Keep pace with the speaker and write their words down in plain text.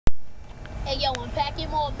Hey yo, I'm packing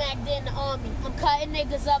more Mac than the army. I'm cutting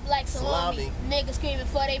niggas up like salami. Niggas screaming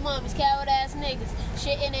for they mommies, coward ass niggas,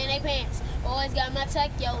 shitting in they pants. Always got my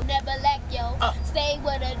tech, yo, never lack, yo. Stay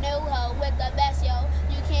with a new hoe, with the best, yo.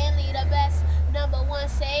 You can't lead the best. Number one,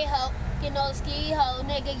 say ho. You know the ski ho,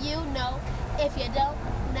 nigga, you know. If you don't,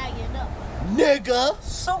 now you know. Nigga,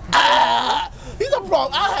 he's a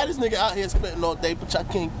problem. I had this nigga out here spitting all day, but y'all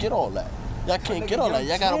can't get all that. Y'all can't get all that.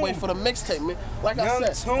 Y'all gotta wait for the mixtape, man. Like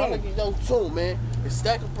I said, my nigga Young Tune, man. It's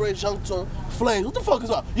Stack of Bridge, Young Tune, Flames. What the fuck is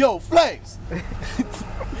up? Yo, Flames.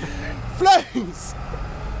 Flames.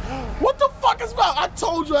 What the fuck is up? I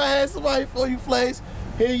told you I had somebody for you, Flames.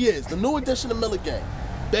 Here he is, the new edition of Miller Gang.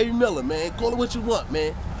 Baby Miller, man. Call it what you want,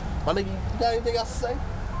 man. My nigga, you got anything else to say?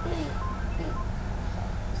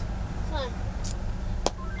 Son,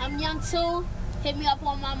 I'm Young Tune. Hit me up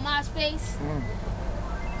on my MySpace.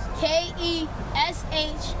 KESHIA,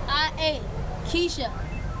 Keisha,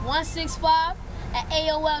 165 at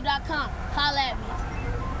AOL.com. Holla at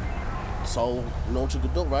me. So, you know what you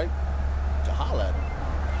can do, right? You can holla at him.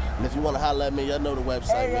 And if you want to holla at me, y'all know the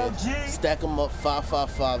website, man. Stack 'em up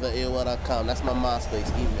 555 at AOL.com. That's my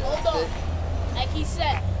MySpace email. Hold on. Like he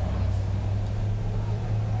said.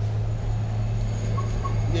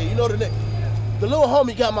 Yeah, you know the nigga. The little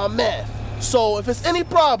homie got my math. So if it's any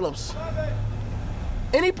problems,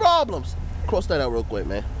 cross that out real quick,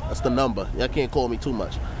 man. That's the number. Y'all can't call me too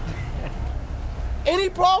much. Any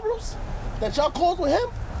problems that y'all cause with him,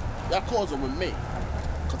 y'all cause them with me.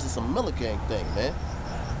 Cause it's a Miller Gang thing, man.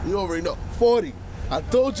 You already know. 40. I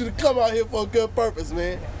told you to come out here for a good purpose,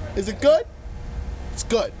 man. Is it good? It's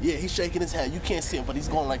good. Yeah, he's shaking his head. You can't see him, but he's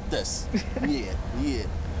going like this. Yeah.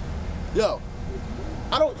 Yo,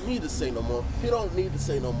 I don't need to say no more. You don't need to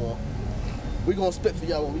say no more. We gonna spit for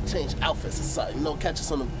y'all when we change outfits or something. You know, catch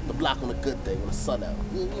us on the block on a good day when the sun out.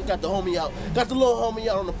 You got the homie out, got the little homie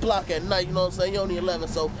out on the block at night, you know what I'm saying? He only 11,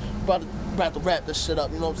 so about to wrap this shit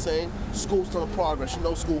up, you know what I'm saying? School's still in progress, you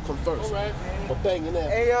know school comes first. All right. But banging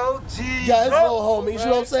that. AOG. You got his little homies, you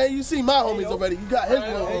know what I'm saying? You see my homies already, you got his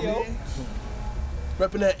little homies.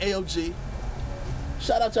 Reppin' that AOG.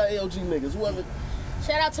 Shout out y'all AOG niggas, whoever.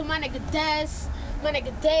 Shout out to my nigga Dez, my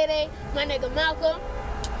nigga Dede, my nigga Malcolm,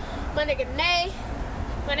 my nigga Nay,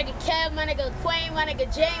 my nigga Kev, my nigga Quayne, my nigga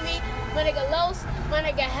Jamie, my nigga Los, my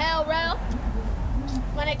nigga Hell Rel,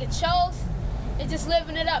 my nigga Chose. It's just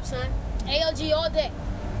living it up, son. AOG all day.